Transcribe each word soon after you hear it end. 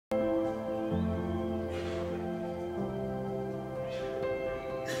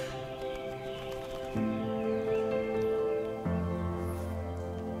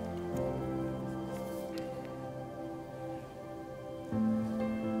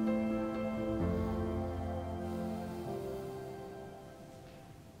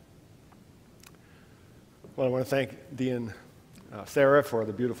Well, I want to thank Dee and Sarah for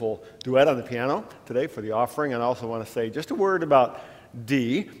the beautiful duet on the piano today for the offering. And I also want to say just a word about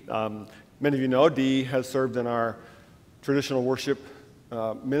Dee. Many of you know Dee has served in our traditional worship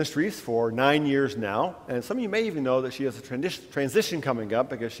ministries for 9 years now. And some of you may even know that she has a transition coming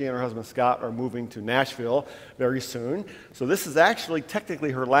up because she and her husband Scott are moving to Nashville very soon. So this is actually technically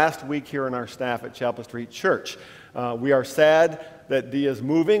her last week here in our staff at Chapel Street Church. We are sad that Dee is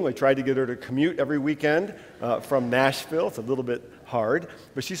moving. We tried to get her to commute every weekend from Nashville. It's a little bit hard.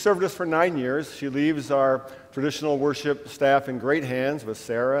 But she served us for 9 years. She leaves our traditional worship staff in great hands with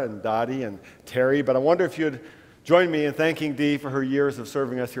Sarah and Dottie and Terry. But I wonder if you'd join me in thanking Dee for her years of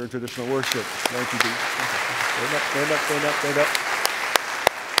serving us here in traditional worship. Thank you, Dee. Stand up, stand up, stand up, stand up.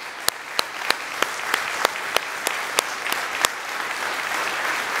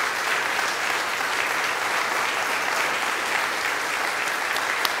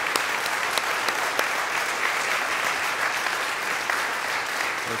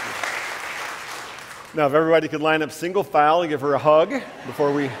 Now, if everybody could line up single file and give her a hug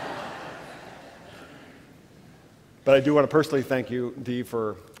before we... But I do want to personally thank you, Dee,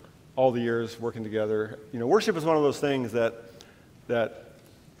 for all the years working together. You know, worship is one of those things that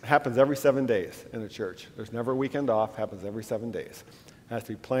happens every 7 days in a church. There's never a weekend off, happens every 7 days. It has to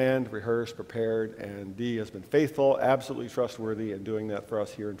be planned, rehearsed, prepared, and Dee has been faithful, absolutely trustworthy in doing that for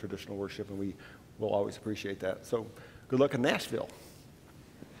us here in traditional worship, and we will always appreciate that. So good luck in Nashville.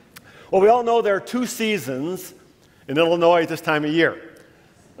 Well, we all know there are 2 seasons in Illinois at this time of year.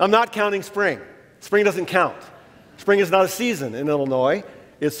 I'm not counting spring. Spring doesn't count. Spring is not a season in Illinois.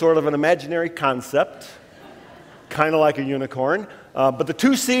 It's sort of an imaginary concept, kind of like a unicorn. But the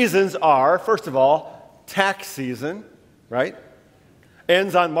 2 seasons are, first of all, tax season, right?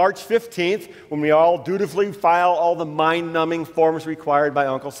 Ends on March 15th when we all dutifully file all the mind-numbing forms required by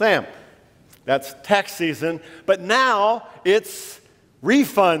Uncle Sam. That's tax season. But now it's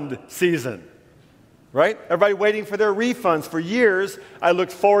refund season, right? Everybody waiting for their refunds. For years, I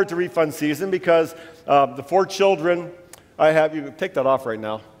looked forward to refund season because the 4 children I have, you can take that off right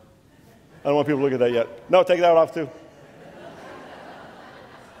now. I don't want people to look at that yet. No, take that off too.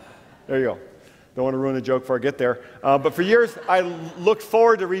 There you go. Don't want to ruin the joke before I get there. But for years, I looked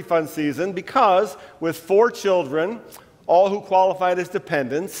forward to refund season because with 4 children, all who qualified as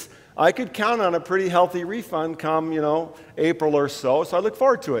dependents, I could count on a pretty healthy refund come, April or so. So I look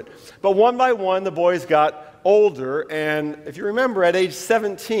forward to it. But one by one, the boys got older. And if you remember, at age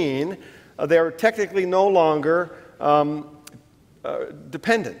 17, they are technically no longer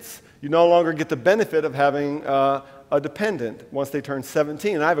dependents. You no longer get the benefit of having a dependent once they turn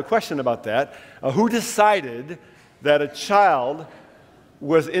 17. And I have a question about that. Who decided that a child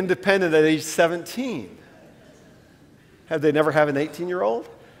was independent at age 17? Have they never had an 18-year-old?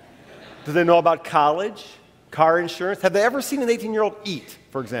 Do they know about college, car insurance? Have they ever seen an 18-year-old eat,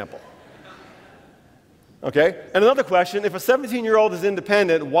 for example? Okay, and another question, if a 17-year-old is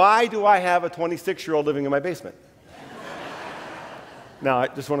independent, why do I have a 26-year-old living in my basement? Now, I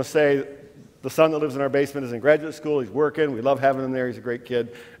just want to say, the son that lives in our basement is in graduate school, he's working, we love having him there, he's a great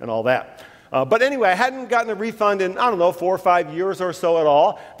kid, and all that. But anyway, I hadn't gotten a refund in, 4 or 5 years or so at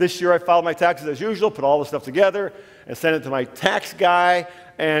all. This year I filed my taxes as usual, put all the stuff together, and sent it to my tax guy,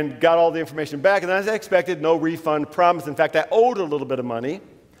 and got all the information back. And as I expected, no refund promised. In fact, I owed a little bit of money.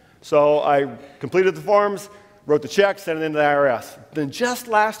 So I completed the forms, wrote the check, sent it into the IRS. Then just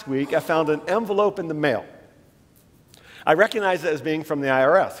last week, I found an envelope in the mail. I recognized it as being from the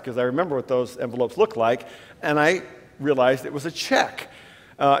IRS because I remember what those envelopes looked like, and I realized it was a check.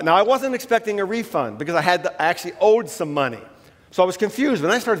 Now, I wasn't expecting a refund because I actually owed some money. So I was confused,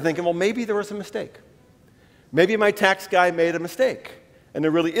 and I started thinking, well, maybe there was a mistake. Maybe my tax guy made a mistake, and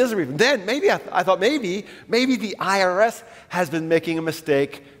there really is a refund. Then maybe I thought maybe the IRS has been making a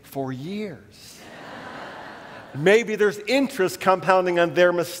mistake for years. Maybe there's interest compounding on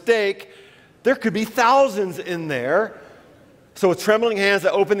their mistake. There could be thousands in there. So with trembling hands,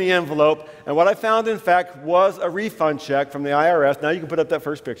 I opened the envelope, and what I found, in fact, was a refund check from the IRS. Now you can put up that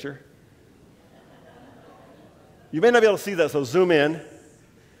first picture. You may not be able to see that, so zoom in.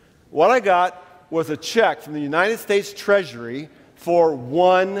 What I got was a check from the United States Treasury for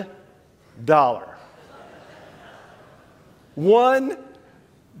 $1. $1.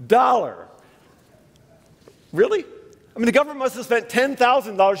 Really? I mean, the government must have spent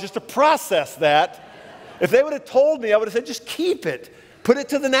 $10,000 just to process that. If they would have told me, I would have said, just keep it. Put it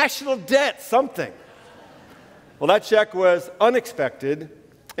to the national debt, something. Well, that check was unexpected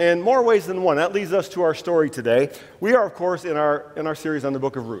in more ways than one. That leads us to our story today. We are, of course, in our series on the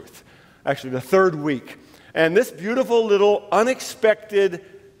book of Ruth, actually the 3rd week. And this beautiful little unexpected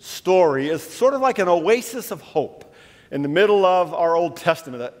story is sort of like an oasis of hope in the middle of our Old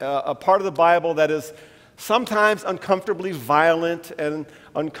Testament, a part of the Bible that is sometimes uncomfortably violent and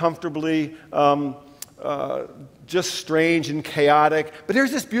uncomfortably just strange and chaotic. But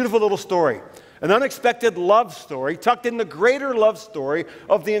here's this beautiful little story, an unexpected love story tucked in the greater love story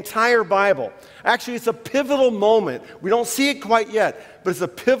of the entire Bible. Actually, it's a pivotal moment. We don't see it quite yet, but it's a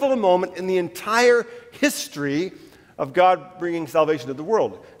pivotal moment in the entire history of God bringing salvation to the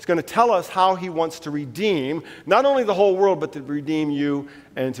world. It's going to tell us how he wants to redeem not only the whole world, but to redeem you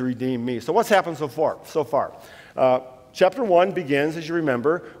and to redeem me. So what's happened so far? Chapter 1 begins, as you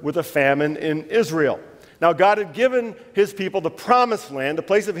remember, with a famine in Israel. Now, God had given his people the promised land, the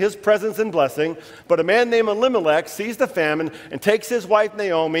place of his presence and blessing, but a man named Elimelech sees the famine and takes his wife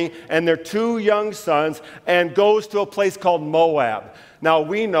Naomi and their 2 young sons and goes to a place called Moab. Now,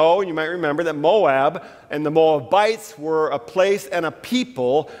 we know, you might remember, that Moab and the Moabites were a place and a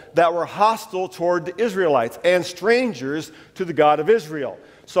people that were hostile toward the Israelites and strangers to the God of Israel.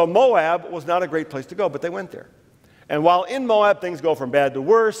 So Moab was not a great place to go, but they went there. And while in Moab, things go from bad to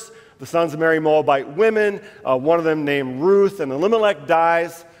worse. The sons marry Moabite women, one of them named Ruth, and Elimelech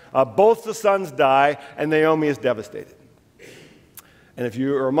dies. Both the sons die, and Naomi is devastated. And if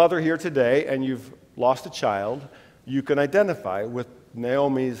you are a mother here today and you've lost a child, you can identify with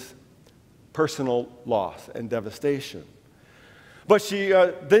Naomi's personal loss and devastation. But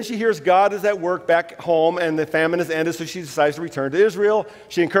then she hears God is at work back home and the famine has ended, so she decides to return to Israel.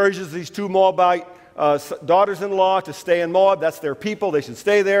 She encourages these 2 Moabite daughters-in-law to stay in Moab. That's their people. They should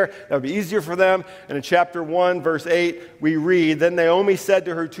stay there. That would be easier for them. And in chapter 1, verse 8, we read, "Then Naomi said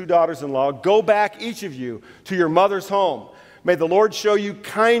to her 2 daughters-in-law, 'Go back, each of you, to your mother's home. May the Lord show you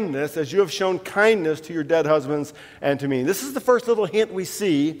kindness as you have shown kindness to your dead husbands and to me.'" This is the first little hint we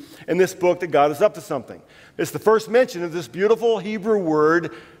see in this book that God is up to something. It's the first mention of this beautiful Hebrew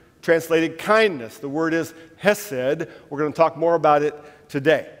word translated kindness. The word is hesed. We're going to talk more about it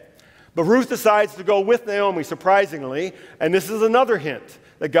today. But Ruth decides to go with Naomi, surprisingly, and this is another hint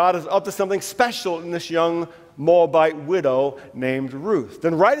that God is up to something special in this young Moabite widow named Ruth.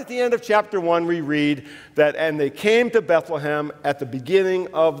 Then right at the end of chapter 1, we read that, "And they came to Bethlehem at the beginning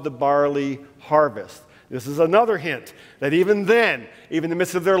of the barley harvest." This is another hint that even then, even in the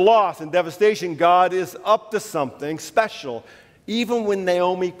midst of their loss and devastation, God is up to something special, even when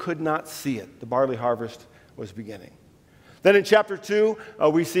Naomi could not see it. The barley harvest was beginning. Then in chapter 2,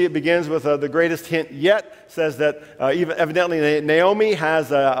 we see it begins with the greatest hint yet. It says that even evidently Naomi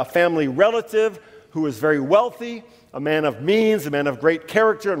has a family relative who is very wealthy, a man of means, a man of great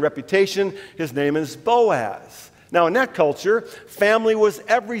character and reputation. His name is Boaz. Now in that culture, family was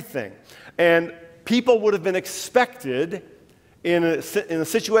everything. And people would have been expected in a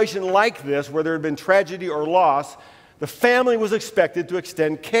situation like this where there had been tragedy or loss, the family was expected to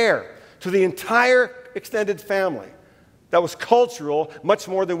extend care to the entire extended family. That was cultural, much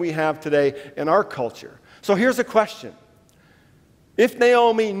more than we have today in our culture. So here's a question. If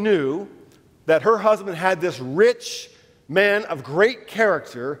Naomi knew that her husband had this rich man of great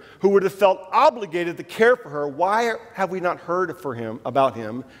character who would have felt obligated to care for her, why have we not heard about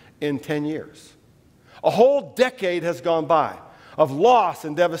him in 10 years? A whole decade has gone by of loss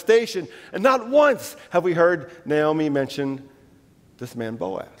and devastation, and not once have we heard Naomi mention this man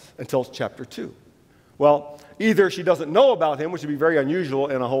Boaz until chapter 2. Well, either she doesn't know about him, which would be very unusual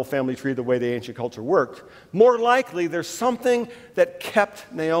in a whole family tree the way the ancient culture worked. More likely, there's something that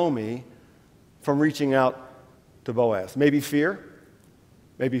kept Naomi from reaching out to Boaz. Maybe fear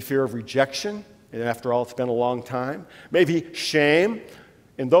of rejection. And after all, it's been a long time. Maybe shame.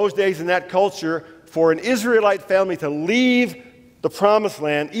 In those days, in that culture, for an Israelite family to leave the promised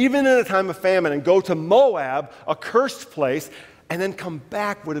land, even in a time of famine, and go to Moab, a cursed place, and then come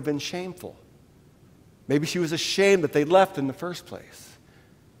back would have been shameful. Maybe she was ashamed that they left in the first place.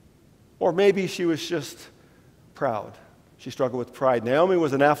 Or maybe she was just proud. She struggled with pride. Naomi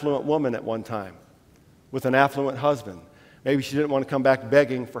was an affluent woman at one time with an affluent husband. Maybe she didn't want to come back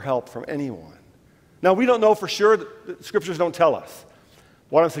begging for help from anyone. Now, we don't know for sure. The scriptures don't tell us.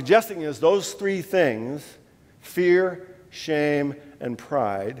 What I'm suggesting is those 3 things, fear, shame, and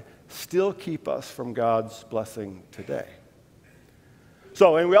pride, still keep us from God's blessing today.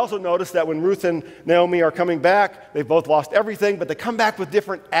 So, and we also notice that when Ruth and Naomi are coming back, they've both lost everything, but they come back with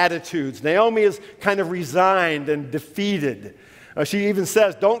different attitudes. Naomi is kind of resigned and defeated. She even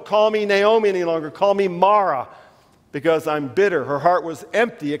says, "Don't call me Naomi any longer, call me Mara, because I'm bitter." Her heart was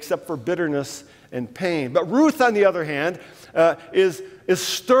empty except for bitterness and pain. But Ruth, on the other hand, is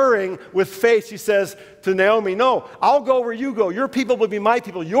stirring with faith. She says to Naomi, "No, I'll go where you go. Your people will be my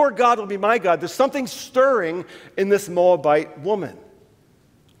people. Your God will be my God." There's something stirring in this Moabite woman.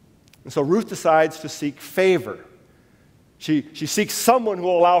 And so Ruth decides to seek favor. She seeks someone who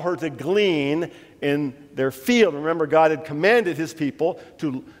will allow her to glean in their field. Remember, God had commanded his people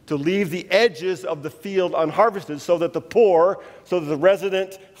to leave the edges of the field unharvested so that the poor, so that the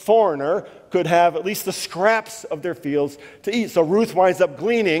resident foreigner could have at least the scraps of their fields to eat. So Ruth winds up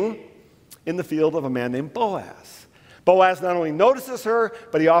gleaning in the field of a man named Boaz. Boaz not only notices her,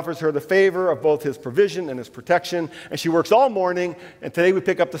 but he offers her the favor of both his provision and his protection. And she works all morning, and today we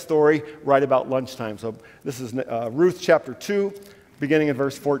pick up the story right about lunchtime. So this is Ruth chapter 2, beginning in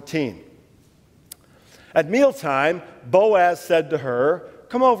verse 14. At mealtime, Boaz said to her,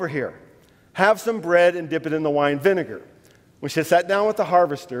 "Come over here, have some bread and dip it in the wine vinegar." When she sat down with the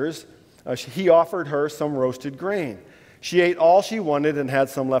harvesters, he offered her some roasted grain. She ate all she wanted and had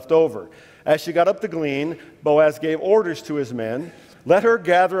some left over. As she got up to glean, Boaz gave orders to his men, "Let her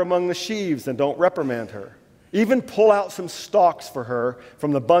gather among the sheaves and don't reprimand her. Even pull out some stalks for her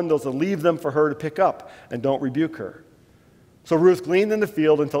from the bundles and leave them for her to pick up, and don't rebuke her." So Ruth gleaned in the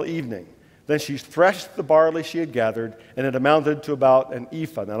field until evening. Then she threshed the barley she had gathered, and it amounted to about an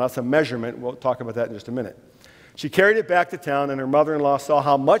ephah. Now that's a measurement. We'll talk about that in just a minute. She carried it back to town, and her mother-in-law saw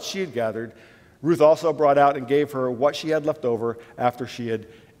how much she had gathered. Ruth also brought out and gave her what she had left over after she had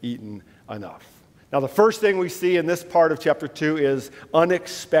eaten enough. Now, the first thing we see in this part of chapter 2 is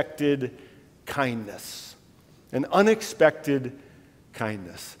unexpected kindness. An unexpected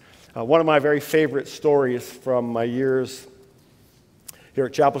kindness. One of my very favorite stories from my years here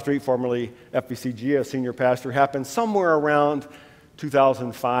at Chapel Street, formerly FBCG, as senior pastor, happened somewhere around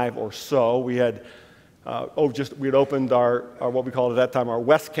 2005 or so. We had opened our what we called at that time our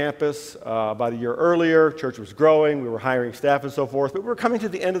West Campus about a year earlier. Church was growing. We were hiring staff and so forth. But we were coming to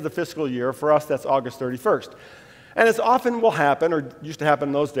the end of the fiscal year. For us, that's August 31st. And as often will happen, or used to happen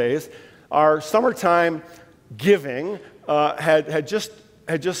in those days, our summertime giving had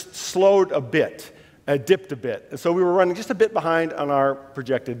just slowed a bit, had dipped a bit. And so we were running just a bit behind on our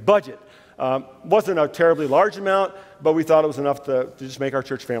projected budget. Wasn't a terribly large amount, but we thought it was enough to just make our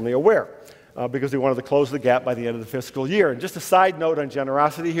church family aware. Because we wanted to close the gap by the end of the fiscal year. And just a side note on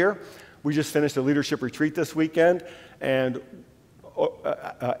generosity here, we just finished a leadership retreat this weekend, and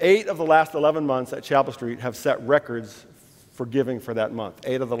 8 of the last 11 months at Chapel Street have set records for giving for that month,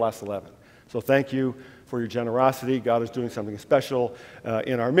 8 of the last 11. So thank you for your generosity. God is doing something special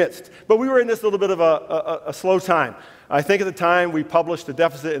in our midst. But we were in this little bit of a slow time. I think at the time we published a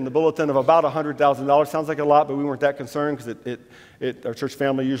deficit in the bulletin of about $100,000. Sounds like a lot, but we weren't that concerned because our church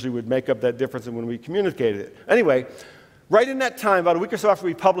family usually would make up that difference when we communicated it. Anyway, right in that time, about a week or so after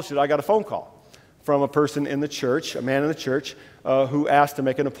we published it, I got a phone call from a person in the church, a man in the church, who asked to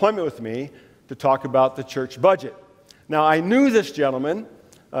make an appointment with me to talk about the church budget. Now, I knew this gentleman,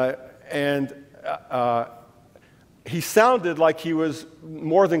 and he sounded like he was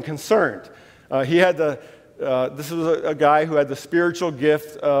more than concerned. This was a guy who had the spiritual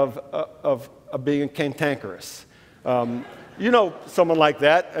gift of being cantankerous. You know someone like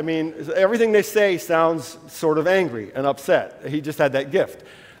that. I mean, everything they say sounds sort of angry and upset. He just had that gift.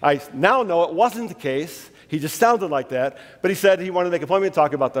 I now know it wasn't the case. He just sounded like that. But he said he wanted to make an appointment to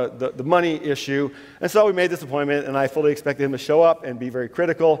talk about the money issue. And so we made this appointment, and I fully expected him to show up and be very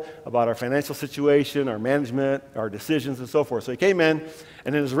critical about our financial situation, our management, our decisions, and so forth. So he came in,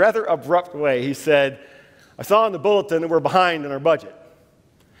 and in his rather abrupt way, he said, "I saw in the bulletin that we're behind in our budget."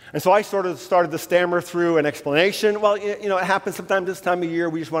 And so I sort of started to stammer through an explanation. Well, you know, it happens sometimes this time of year.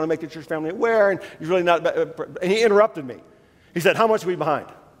 We just want to make the church family aware, and he's really not. And he interrupted me. He said, "How much are we behind?"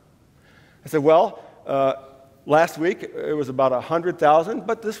 I said, "Well, last week it was about 100,000,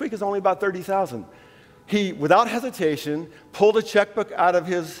 but this week is only about 30,000." He, without hesitation, pulled a checkbook out of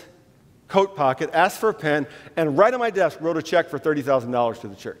his coat pocket, asked for a pen, and right on my desk wrote a check for $30,000 to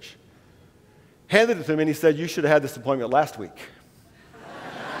the church. Handed it to me, and he said, "You should have had this appointment last week."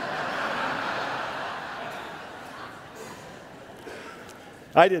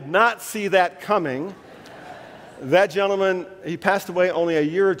 I did not see that coming. That gentleman, he passed away only a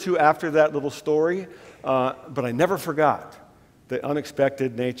year or two after that little story, but I never forgot the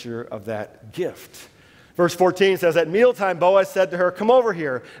unexpected nature of that gift. Verse 14 says, "At mealtime, Boaz said to her, 'Come over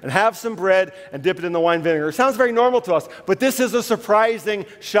here and have some bread and dip it in the wine vinegar.'" It sounds very normal to us, but this is a surprising,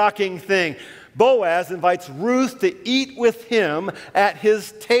 shocking thing. Boaz invites Ruth to eat with him at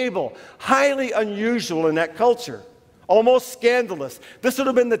his table. Highly unusual in that culture. Almost scandalous. This would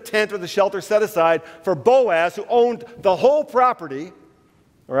have been the tent or the shelter set aside for Boaz, who owned the whole property,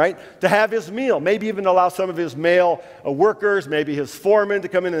 all right, to have his meal. Maybe even allow some of his male workers, maybe his foreman, to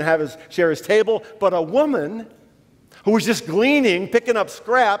come in and share his table. But a woman who was just gleaning, picking up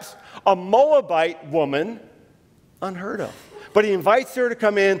scraps, a Moabite woman, unheard of. but he invites her to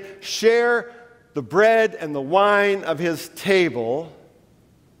come in, share the bread and the wine of his table.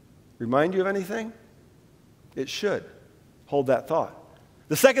 Remind you of anything? It should. Hold that thought.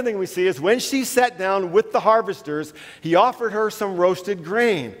 The second thing we see is when she sat down with the harvesters, he offered her some roasted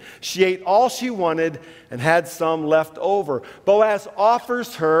grain. She ate all she wanted and had some left over. Boaz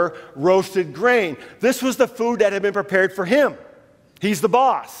offers her roasted grain. This was the food that had been prepared for him. He's the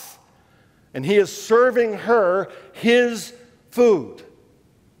boss, and he is serving her his food.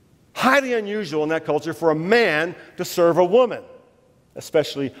 Highly unusual in that culture for a man to serve a woman,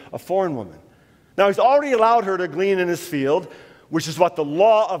 especially a foreign woman. Now, he's already allowed her to glean in his field, which is what the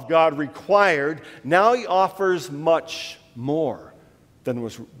law of God required. Now he offers much more than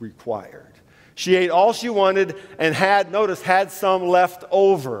was required. She ate all she wanted and had some left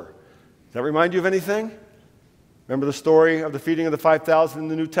over. Does that remind you of anything? Remember the story of the feeding of the 5,000 in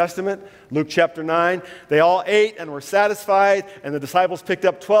the New Testament? Luke chapter 9. They all ate and were satisfied, and the disciples picked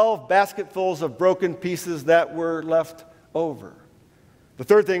up 12 basketfuls of broken pieces that were left over. The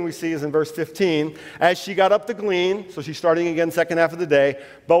third thing we see is in verse 15. As she got up to glean, so she's starting again second half of the day,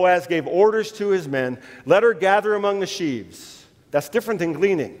 Boaz gave orders to his men, let her gather among the sheaves. That's different than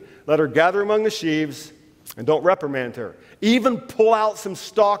gleaning. Let her gather among the sheaves and don't reprimand her. Even pull out some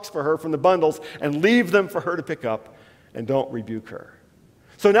stalks for her from the bundles and leave them for her to pick up, and don't rebuke her.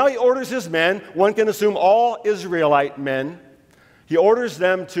 So now he orders his men, one can assume all Israelite men, he orders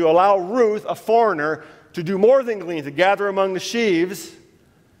them to allow Ruth, a foreigner, to do more than glean, to gather among the sheaves.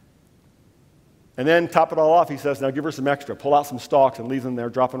 And then top it all off, he says, now give her some extra. Pull out some stalks and leave them there,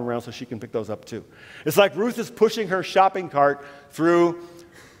 drop them around so she can pick those up too. It's like Ruth is pushing her shopping cart through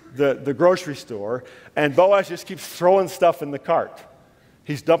the grocery store, and Boaz just keeps throwing stuff in the cart.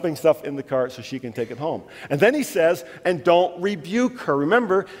 He's dumping stuff in the cart so she can take it home. And then he says, and don't rebuke her.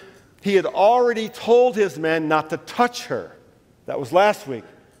 Remember, he had already told his men not to touch her. That was last week,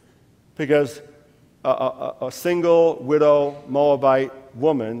 because a single widow Moabite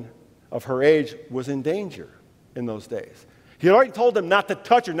woman of her age was in danger in those days. He had already told them not to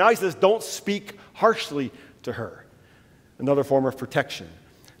touch her. Now he says, don't speak harshly to her. Another form of protection.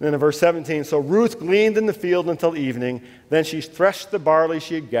 And then in verse 17, so Ruth gleaned in the field until evening. Then she threshed the barley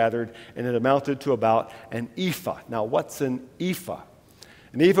she had gathered, and it amounted to about an ephah. Now, what's an ephah?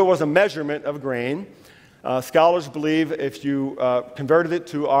 An ephah was a measurement of grain. Scholars believe if you converted it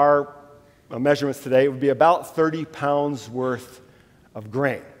to our measurements today, it would be about 30 pounds worth of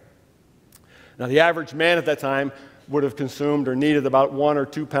grain. Now, the average man at that time would have consumed or needed about 1 or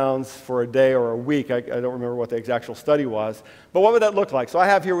 2 pounds for a day or a week. I don't remember what the exact study was. But what would that look like? So I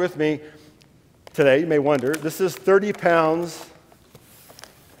have here with me today, you may wonder, this is 30 pounds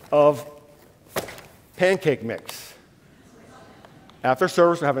of pancake mix. After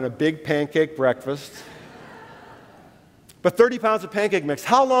service, we're having a big pancake breakfast. But 30 pounds of pancake mix.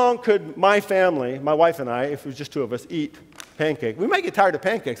 How long could my family, my wife and I, if it was just two of us, eat pancake? We might get tired of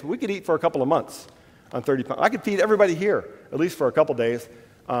pancakes, but we could eat for a couple of months on 30 pounds. I could feed everybody here, at least for a couple days,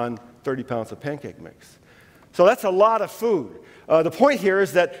 on 30 pounds of pancake mix. So that's a lot of food. The point here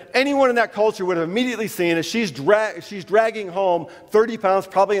is that anyone in that culture would have immediately seen as she's dragging home 30 pounds,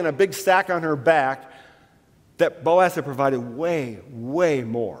 probably in a big sack on her back, that Boaz had provided way, way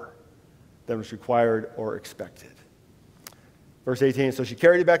more than was required or expected. Verse 18, so she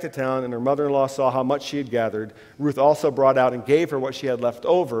carried it back to town, and her mother-in-law saw how much she had gathered. Ruth also brought out and gave her what she had left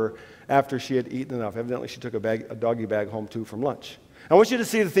over after she had eaten enough. Evidently, she took a doggy bag home, too, from lunch. I want you to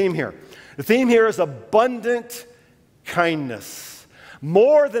see the theme here. The theme here is abundant kindness.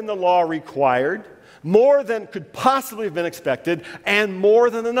 More than the law required, more than could possibly have been expected, and more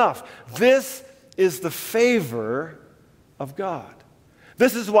than enough. This is the favor of God.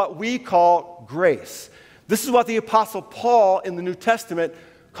 This is what we call grace. This is what the Apostle Paul in the New Testament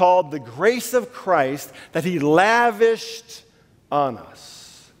called the grace of Christ that he lavished on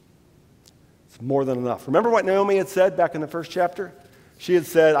us. It's more than enough. Remember what Naomi had said back in the first chapter? She had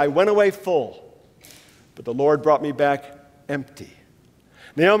said, I went away full, but the Lord brought me back empty.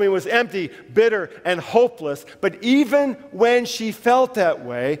 Naomi was empty, bitter, and hopeless, but even when she felt that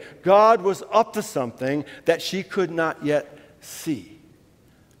way, God was up to something that she could not yet see.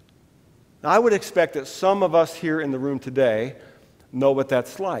 Now, I would expect that some of us here in the room today know what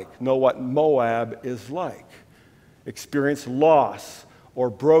that's like, know what Moab is like, experience loss or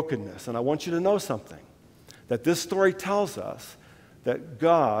brokenness. And I want you to know something, that this story tells us that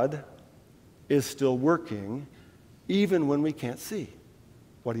God is still working even when we can't see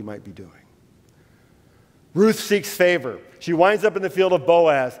what he might be doing. Ruth seeks favor. She winds up in the field of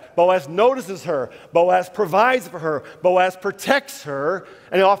Boaz. Boaz notices her. Boaz provides for her. Boaz protects her,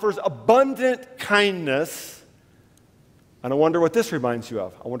 and he offers abundant kindness. And I wonder what this reminds you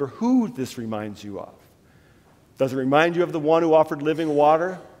of. I wonder who this reminds you of. Does it remind you of the one who offered living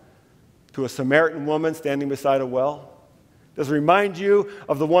water to a Samaritan woman standing beside a well? Does it remind you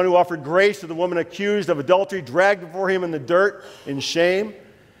of the one who offered grace to the woman accused of adultery, dragged before him in the dirt in shame?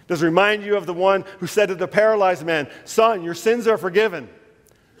 Does it remind you of the one who said to the paralyzed man, "Son, your sins are forgiven,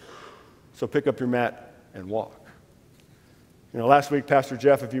 so pick up your mat and walk"? Last week, Pastor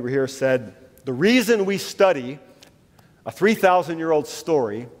Jeff, if you were here, said, the reason we study a 3,000-year-old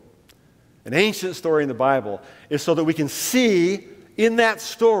story, an ancient story in the Bible, is so that we can see in that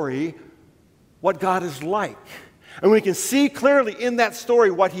story what God is like. And when we can see clearly in that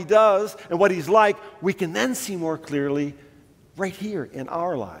story what he does and what he's like, we can then see more clearly right here in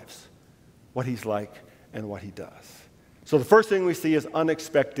our lives what he's like and what he does. So the first thing we see is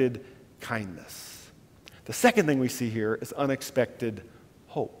unexpected kindness. The second thing we see here is unexpected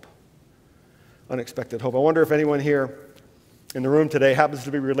hope. Unexpected hope. I wonder if anyone here in the room today happens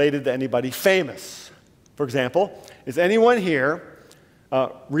to be related to anybody famous. For example, is anyone here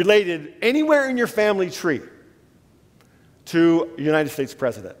related anywhere in your family tree to a United States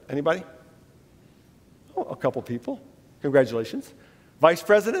president? Anybody? Oh, a couple people. Congratulations. Vice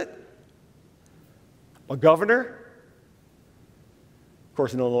president? A governor? Of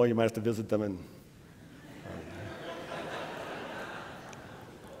course, in Illinois, you might have to visit them. And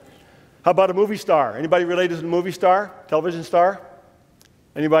how about a movie star? Anybody related to a movie star? Television star?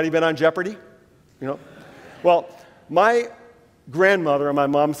 Anybody been on Jeopardy? Well, my grandmother on my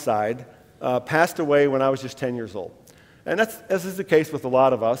mom's side passed away when I was just 10 years old. And as is the case with a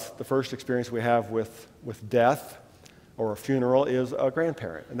lot of us, the first experience we have with death or a funeral is a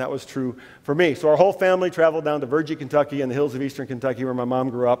grandparent. And that was true for me. So our whole family traveled down to Refuge, Kentucky, in the hills of eastern Kentucky, where my mom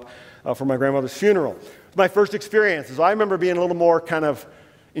grew up, for my grandmother's funeral. My first experiences, I remember being a little more kind of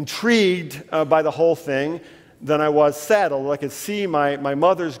intrigued by the whole thing than I was sad, although I could see my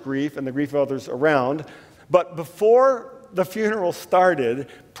mother's grief and the grief of others around. But before the funeral started,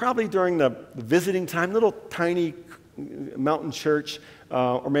 probably during the visiting time, little tiny mountain church,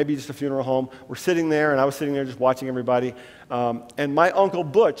 or maybe just a funeral home, we're sitting there, and I was sitting there just watching everybody. And my Uncle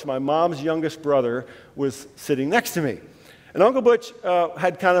Butch, my mom's youngest brother, was sitting next to me. And Uncle Butch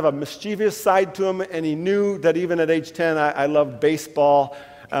had kind of a mischievous side to him, and he knew that even at age 10, I loved baseball.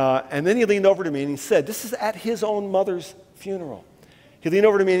 And then he leaned over to me and he said, this is at his own mother's funeral. He leaned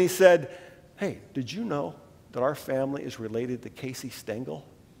over to me and he said, "Hey, did you know that our family is related to Casey Stengel?"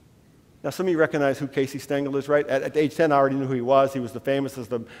 Now, some of you recognize who Casey Stengel is, right? At age 10, I already knew who he was. He was famous as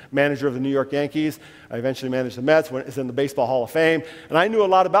the manager of the New York Yankees. I eventually managed the Mets, is in the Baseball Hall of Fame. And I knew a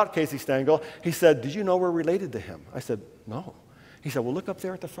lot about Casey Stengel. He said, "Did you know we're related to him?" I said, "No." He said, "Well, look up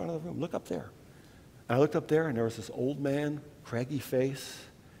there at the front of the room. Look up there." And I looked up there, and there was this old man, craggy face.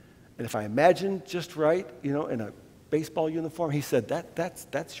 And if I imagined just right, in a baseball uniform, he said,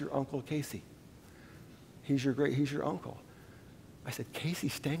 that's your Uncle Casey. He's your uncle. I said, "Casey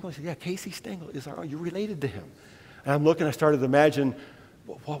Stengel?" He said, "Yeah, Casey Stengel is you're related to him." And I'm looking, I started to imagine,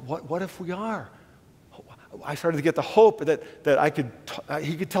 what if we are? I started to get the hope that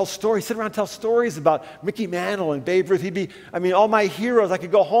he could tell stories, sit around and tell stories about Mickey Mantle and Babe Ruth. All my heroes. I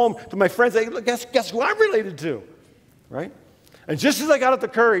could go home to my friends and say, guess who I'm related to, right? And just as I got up the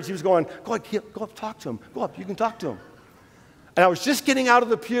courage, he was going, go up, talk to him. Go up, you can talk to him. And I was just getting out of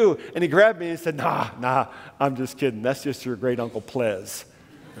the pew, and he grabbed me and said, nah, I'm just kidding. That's just your great Uncle Plez.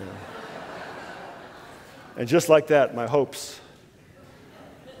 And just like that, my hopes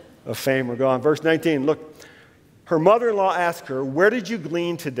of fame were gone. Verse 19, look, her mother-in-law asked her, "Where did you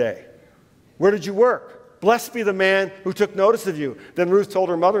glean today? Where did you work? Blessed be the man who took notice of you." Then Ruth told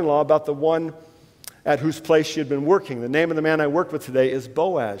her mother-in-law about the one at whose place she had been working. "The name of the man I worked with today is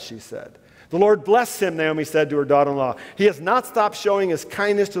Boaz," she said. "The Lord bless him," Naomi said to her daughter-in-law. "He has not stopped showing his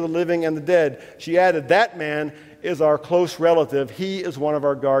kindness to the living and the dead." She added, "That man is our close relative. He is one of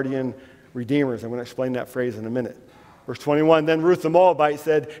our guardian redeemers." I'm going to explain that phrase in a minute. Verse 21, then Ruth the Moabite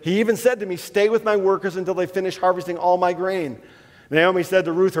said, "He even said to me, 'Stay with my workers until they finish harvesting all my grain.'" Naomi said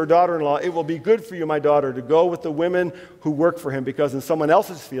to Ruth, her daughter-in-law, "It will be good for you, my daughter, to go with the women who work for him, because in someone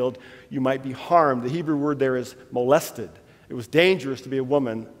else's field you might be harmed." The Hebrew word there is molested. It was dangerous to be a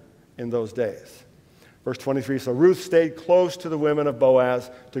woman in those days. Verse 23, so Ruth stayed close to the women of Boaz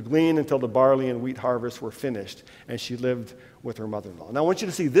to glean until the barley and wheat harvests were finished, and she lived with her mother-in-law. Now I want you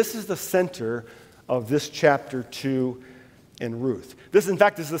to see, this is the center of this chapter 2 in Ruth. This, in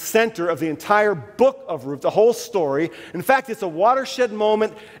fact, is the center of the entire book of Ruth, the whole story. In fact, it's a watershed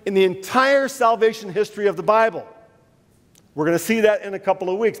moment in the entire salvation history of the Bible. We're going to see that in a couple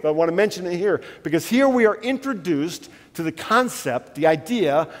of weeks, but I want to mention it here, because here we are introduced to the concept, the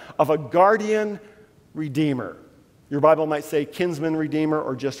idea of a guardian redeemer. Your Bible might say kinsman redeemer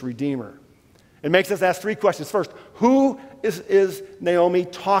or just redeemer. It makes us ask three questions. First, who is Naomi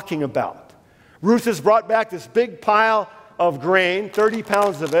talking about? Ruth has brought back this big pile of grain, 30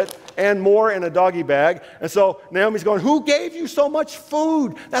 pounds of it, and more in a doggy bag. And so Naomi's going, who gave you so much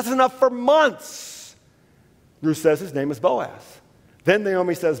food? That's enough for months. Ruth says his name is Boaz. Then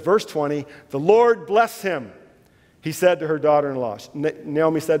Naomi says, verse 20, the Lord bless him. He said to her daughter-in-law.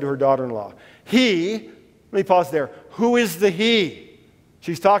 Naomi said to her daughter-in-law, he, let me pause there. Who is the he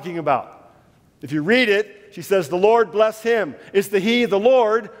she's talking about? If you read it, she says, the Lord bless him. Is the he the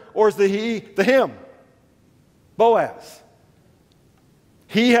Lord, or is the he the him? Boaz.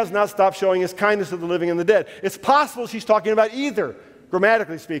 He has not stopped showing his kindness to the living and the dead. It's possible she's talking about either,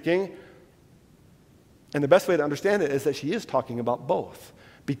 grammatically speaking. And the best way to understand it is that she is talking about both,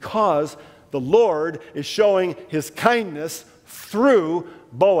 because the Lord is showing his kindness through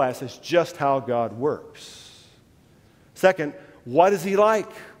Boaz. It's just how God works. Second, what is he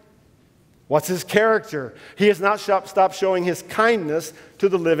like? What's his character? He has not stopped showing his kindness to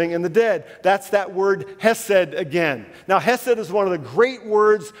the living and the dead. That's that word hesed again. Now, hesed is one of the great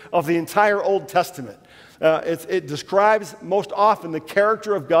words of the entire Old Testament. It describes most often the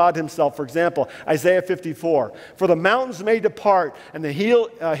character of God himself. For example, Isaiah 54. For the mountains may depart and the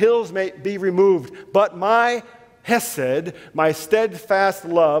hills may be removed, but my hesed, my steadfast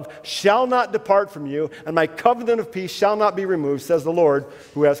love, shall not depart from you, and my covenant of peace shall not be removed, says the Lord,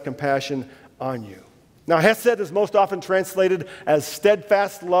 who has compassion on you. Now, hesed is most often translated as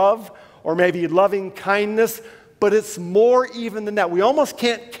steadfast love, or maybe loving kindness, but it's more even than that. We almost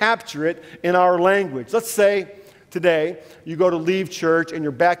can't capture it in our language. Let's say today you go to leave church and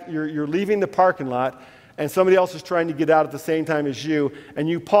you're leaving the parking lot, and somebody else is trying to get out at the same time as you, and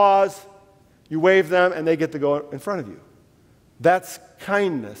you pause, you wave them, and they get to go in front of you. That's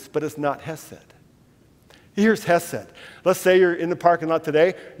kindness, but it's not hesed. Here's hesed. Let's say you're in the parking lot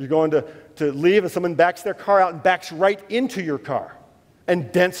today, you're going to leave, and someone backs their car out and backs right into your car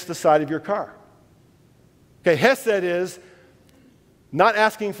and dents the side of your car. Okay, hesed is not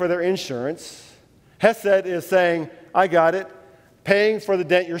asking for their insurance. Hesed is saying, I got it, paying for the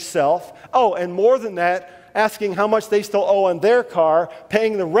dent yourself. Oh, and more than that, asking how much they still owe on their car,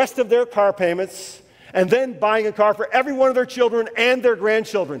 paying the rest of their car payments, and then buying a car for every one of their children and their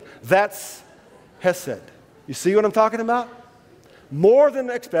grandchildren. That's hesed. You see what I'm talking about? More than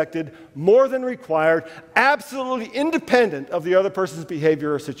expected, more than required, absolutely independent of the other person's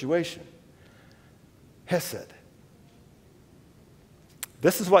behavior or situation. Hesed.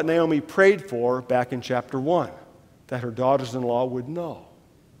 This is what Naomi prayed for back in chapter 1, that her daughters-in-law would know.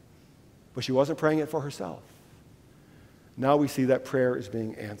 But she wasn't praying it for herself. Now we see that prayer is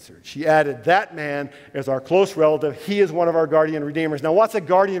being answered. She added, that man is our close relative. He is one of our guardian redeemers. Now, what's a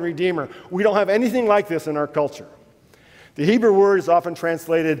guardian redeemer? We don't have anything like this in our culture. The Hebrew word is often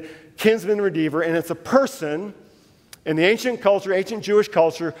translated kinsman redeemer, and it's a person in the ancient culture, ancient Jewish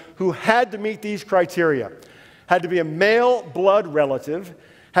culture, who had to meet these criteria. Had to be a male blood relative,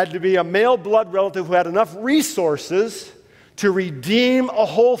 had to be a male blood relative who had enough resources to redeem a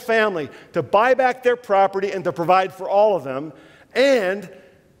whole family, to buy back their property and to provide for all of them, and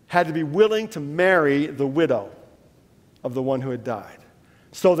had to be willing to marry the widow of the one who had died,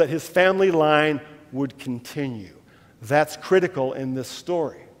 so that his family line would continue. That's critical in this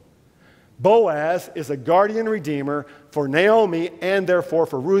story. Boaz is a guardian redeemer for Naomi and therefore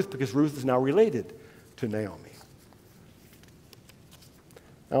for Ruth, because Ruth is now related to Naomi.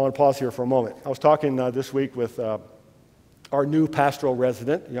 I want to pause here for a moment. I was talking this week with our new pastoral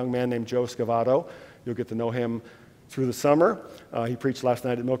resident, a young man named Joe Scavato. You'll get to know him through the summer. He preached last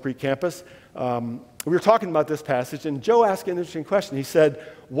night at Mill Creek campus. We were talking about this passage, and Joe asked an interesting question. He said,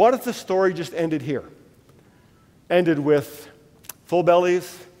 what if the story just ended here? Ended with full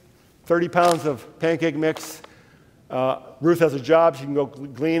bellies, 30 pounds of pancake mix. Ruth has a job. She can go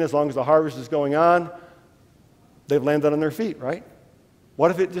glean as long as the harvest is going on. They've landed on their feet, right?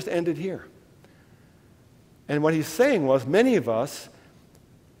 What if it just ended here? And what he's saying was, many of us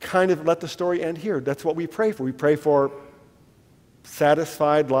kind of let the story end here. That's what we pray for. We pray for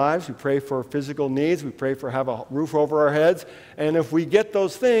satisfied lives. We pray for physical needs. We pray for have a roof over our heads. And if we get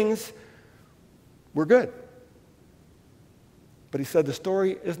those things, we're good. But he said the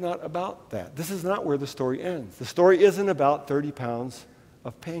story is not about that. This is not where the story ends. The story isn't about 30 pounds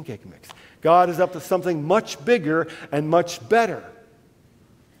of pancake mix. God is up to something much bigger and much better.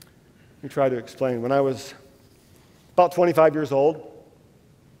 Let me try to explain. When I was about 25 years old,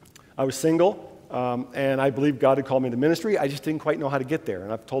 I was single, and I believed God had called me to ministry. I just didn't quite know how to get there,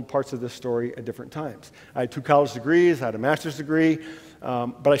 and I've told parts of this story at different times. I had 2 college degrees, I had a master's degree,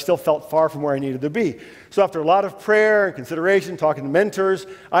 but I still felt far from where I needed to be. So after a lot of prayer and consideration, talking to mentors,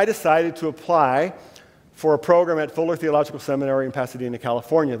 I decided to apply for a program at Fuller Theological Seminary in Pasadena,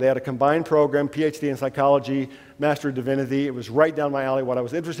 California. They had a combined program, PhD in psychology, Master of Divinity. It was right down my alley, what I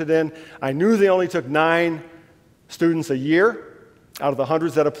was interested in. I knew they only took 9 students a year out of the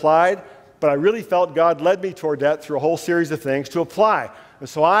hundreds that applied, but I really felt God led me toward that through a whole series of things to apply. And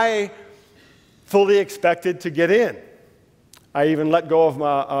so I fully expected to get in. I even let go of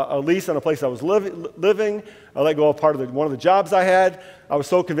a lease on a place I was living. I let go of part of one of the jobs I had. I was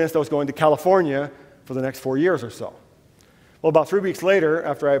so convinced I was going to California for the next 4 years or so. Well, about 3 weeks later,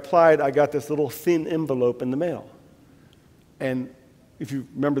 after I applied, I got this little thin envelope in the mail. And if you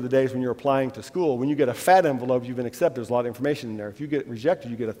remember the days when you're applying to school, when you get a fat envelope, you've been accepted. There's a lot of information in there. If you get rejected,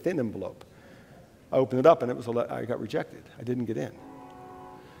 you get a thin envelope. I opened it up, and I got rejected. I didn't get in.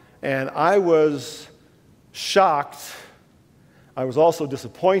 And I was shocked. I was also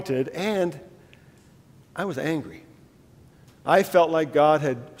disappointed, and I was angry. I felt like God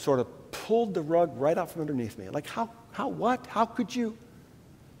had sort of pulled the rug right out from underneath me. Like, what? How could you?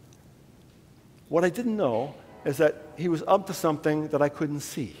 What I didn't know is that he was up to something that I couldn't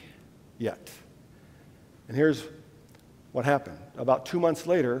see yet. And here's what happened. About 2 months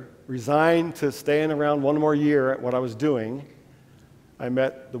later, resigned to staying around one more year at what I was doing, I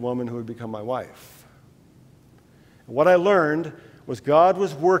met the woman who would become my wife. And what I learned was God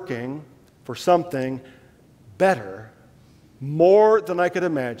was working for something better, more than I could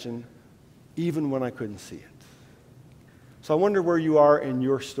imagine, even when I couldn't see it. So I wonder where you are in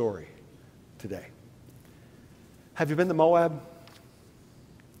your story today. Have you been to Moab?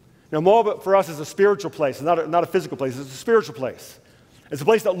 Now, Moab for us is a spiritual place. It's not a physical place. It's a spiritual place. It's a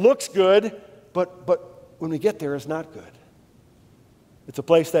place that looks good, but when we get there, it's not good. It's a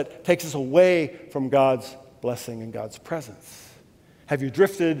place that takes us away from God's blessing and God's presence. Have you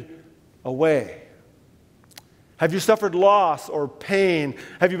drifted away? Have you suffered loss or pain?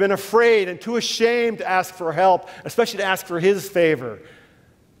 Have you been afraid and too ashamed to ask for help, especially to ask for His favor?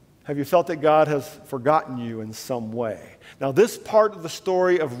 Have you felt that God has forgotten you in some way? Now, this part of the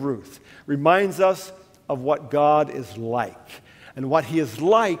story of Ruth reminds us of what God is like. And what He is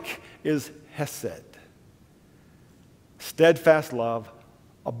like is Hesed. Steadfast love,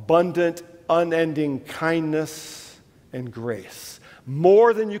 abundant, unending kindness and grace.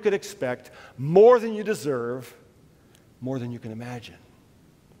 More than you could expect, more than you deserve, more than you can imagine.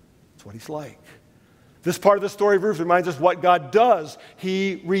 That's what He's like. This part of the story of Ruth reminds us what God does.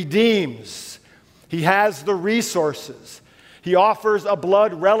 He redeems. He has the resources. He offers a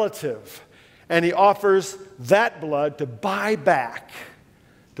blood relative, and He offers that blood to buy back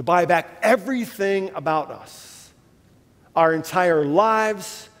everything about us. Our entire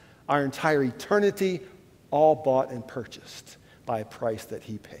lives, our entire eternity, all bought and purchased by a price that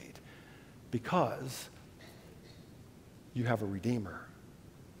He paid. Because you have a Redeemer.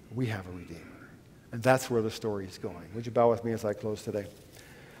 We have a Redeemer. And that's where the story is going. Would you bow with me as I close today?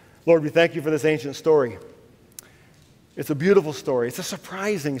 Lord, we thank You for this ancient story. It's a beautiful story. It's a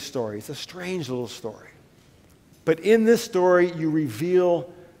surprising story. It's a strange little story. But in this story, You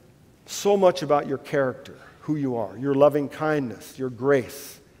reveal so much about Your character, who You are, Your loving kindness, Your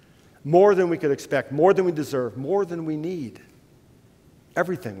grace, more than we could expect, more than we deserve, more than we need,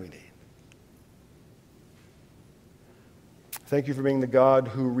 everything we need. Thank You for being the God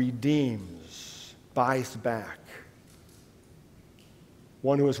who redeems, buys back,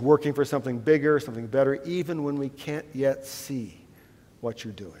 one who is working for something bigger, something better, even when we can't yet see what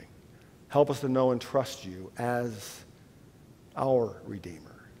You're doing. Help us to know and trust You as our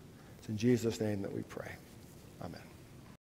Redeemer. It's in Jesus' name that we pray. Amen.